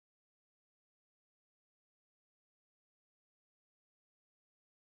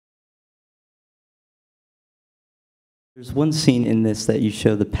There's one scene in this that you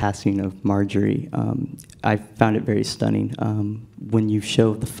show the passing of Marjorie. I found it very stunning when you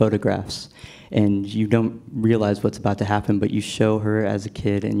show the photographs and you don't realize what's about to happen, but you show her as a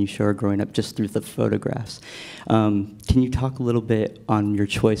kid and you show her growing up just through the photographs. Can you talk a little bit on your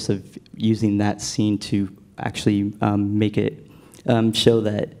choice of using that scene to actually make it show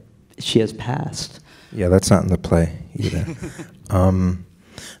that she has passed? Yeah, that's not in the play either.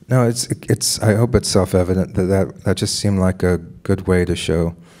 No, it's. I hope it's self-evident that just seemed like a good way to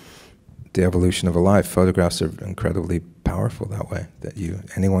show the evolution of a life. Photographs are incredibly powerful that way.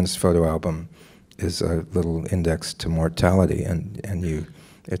 Anyone's photo album is a little index to mortality,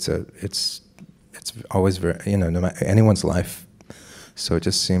 it's always very, no matter anyone's life. So it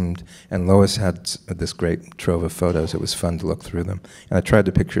just seemed, and Lois had this great trove of photos. It was fun to look through them, and I tried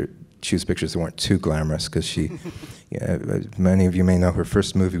to choose pictures that weren't too glamorous, because she, many of you may know her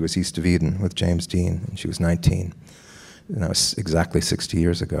first movie was East of Eden with James Dean, and she was 19. And that was exactly 60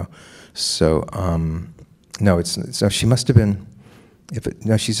 years ago. So, so she must have been,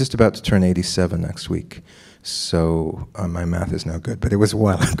 she's just about to turn 87 next week. So my math is no good, but it was a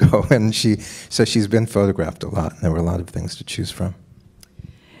while ago, and so she's been photographed a lot, and there were a lot of things to choose from.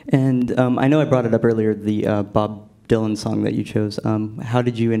 And I know I brought it up earlier, the Bob Dylan song that you chose. How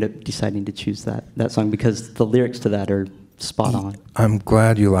did you end up deciding to choose that song? Because the lyrics to that are spot on. I'm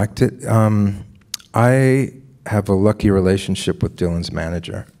glad you liked it. I have a lucky relationship with Dylan's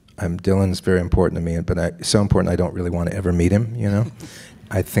manager. Dylan's very important to me, but so important I don't really want to ever meet him.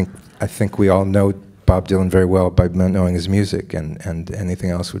 I think we all know Bob Dylan very well by knowing his music, and anything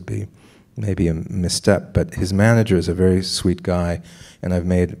else would be maybe a misstep. But his manager is a very sweet guy, and I've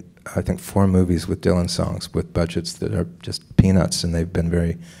made, I think, 4 movies with Dylan songs with budgets that are just peanuts, and they've been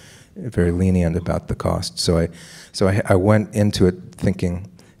very, very lenient about the cost. So I went into it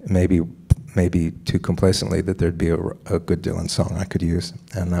thinking maybe too complacently that there'd be a good Dylan song I could use,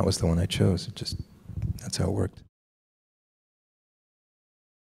 and that was the one I chose. That's how it worked.